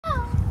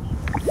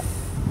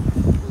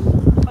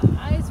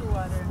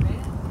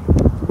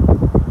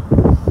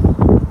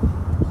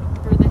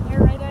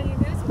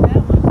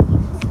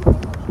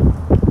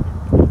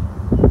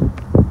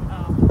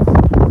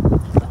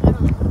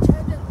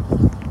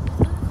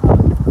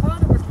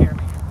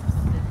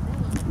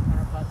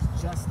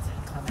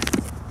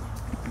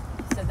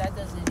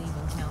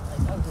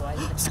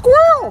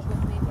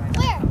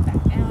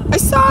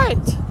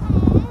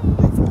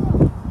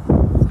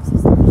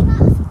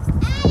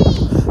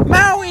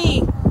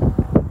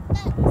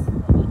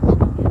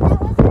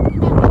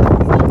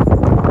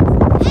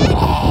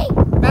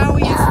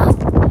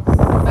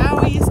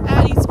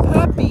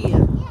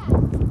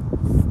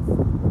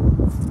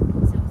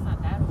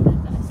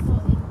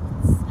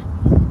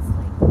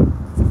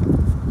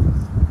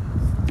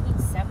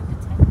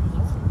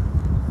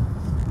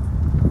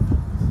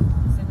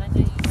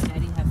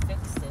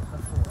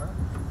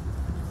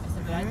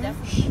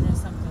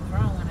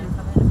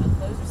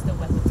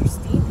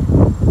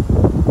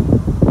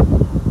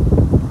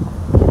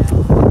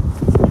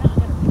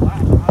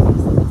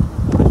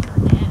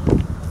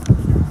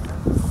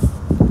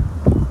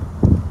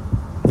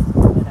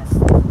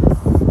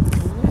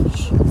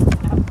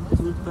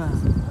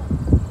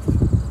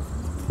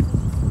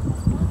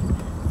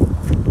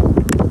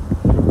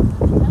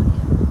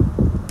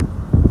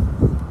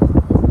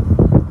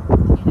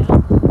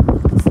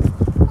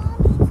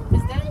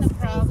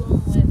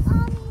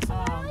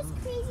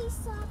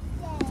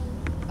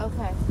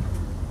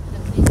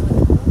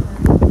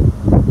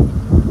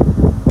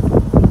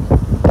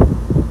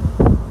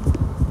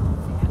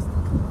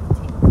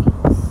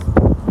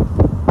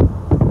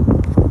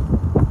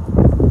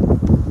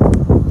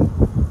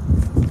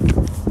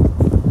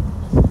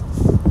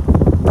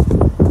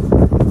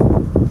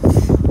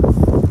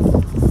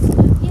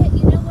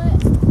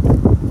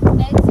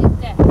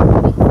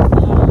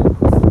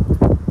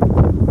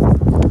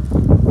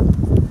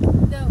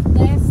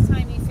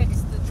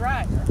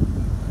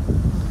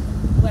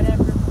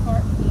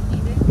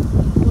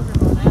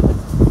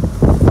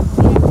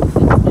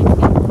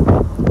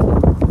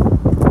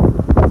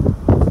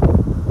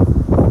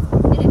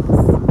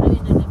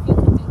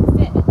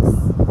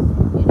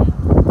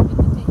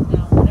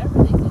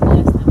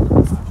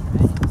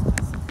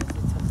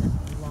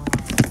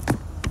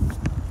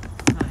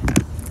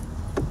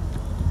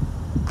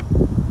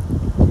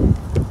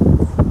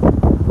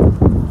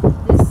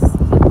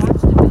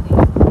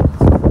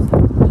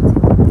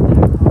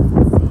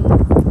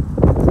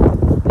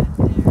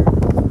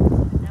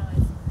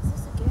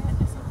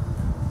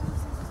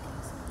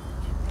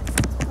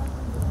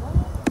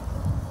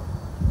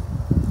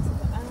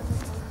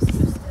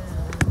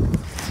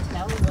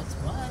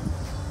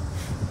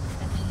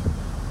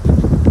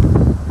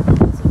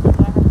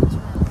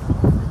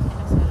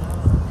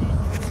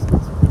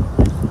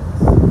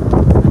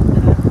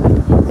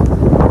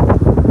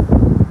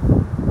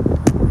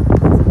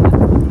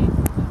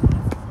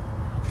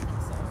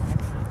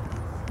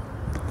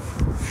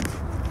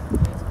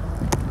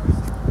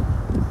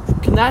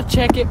I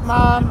check it,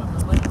 Mom?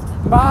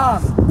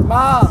 Mom!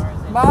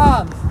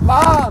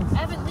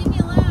 Evan, leave me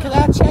alone. Can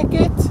I check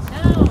it?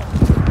 No.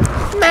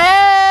 Mail!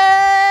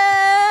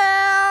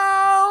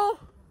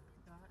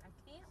 God, I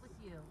can't with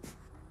you.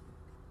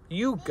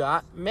 You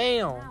got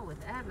mail. No,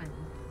 with Evan.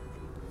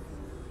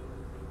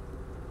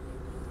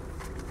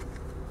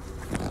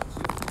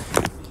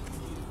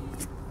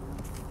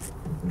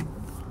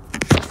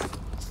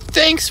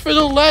 Thanks for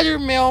the letter,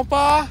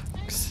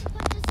 mailbox.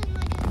 Put this in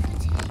like a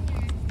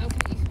container.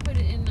 Okay, you can put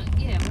it in, whenever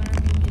you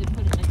need to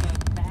put it in like a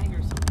bag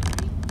or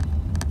something,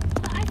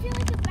 But I feel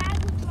like a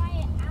bag would dry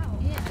it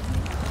out. right?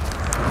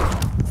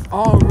 Yeah.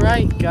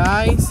 Alright,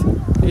 guys.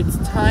 It's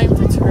time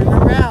to turn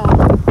around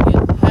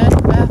and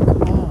head back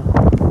home.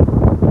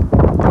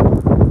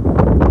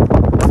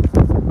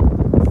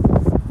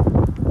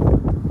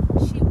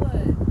 She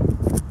would.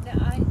 Now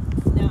I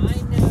know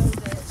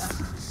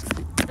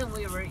that when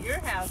we were at your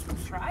house, we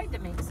tried to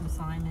make some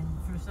Simon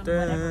for some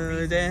whatever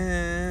reason.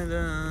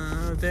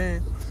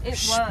 It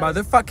Shh, was.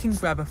 motherfucking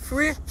grab a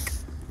frick.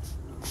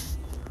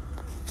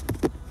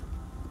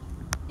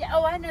 Yeah,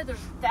 oh, I know there's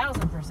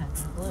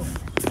 1,000% glue in it.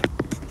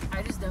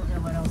 I just don't know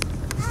what else is in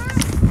it.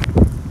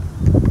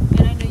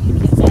 And I know you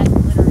can add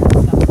glitter and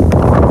stuff.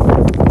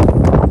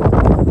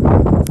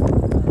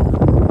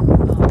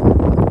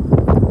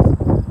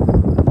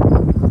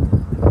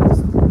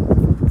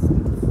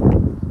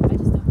 I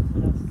just don't know what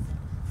else is in it.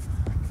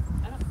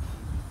 I don't know.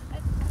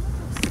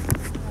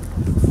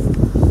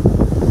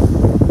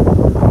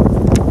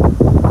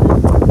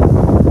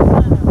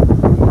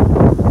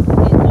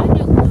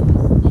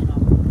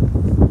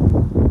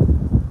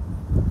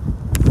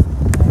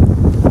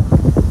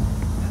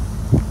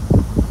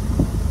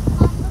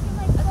 Mom, look at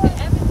my foot.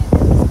 Okay, Evan did that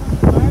this morning.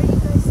 Why are you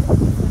guys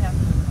sticking your foot out the window?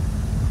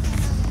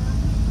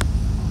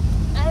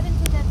 Evan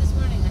did that this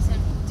morning. I said,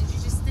 did you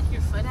just stick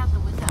your foot out the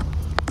window?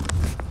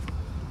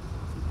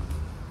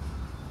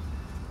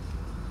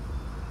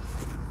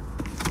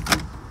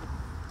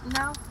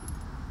 No.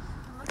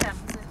 Look at him.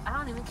 He said, I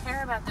don't even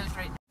care about those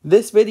right now.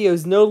 This video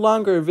is no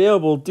longer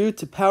available due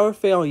to power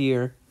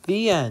failure.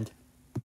 The end.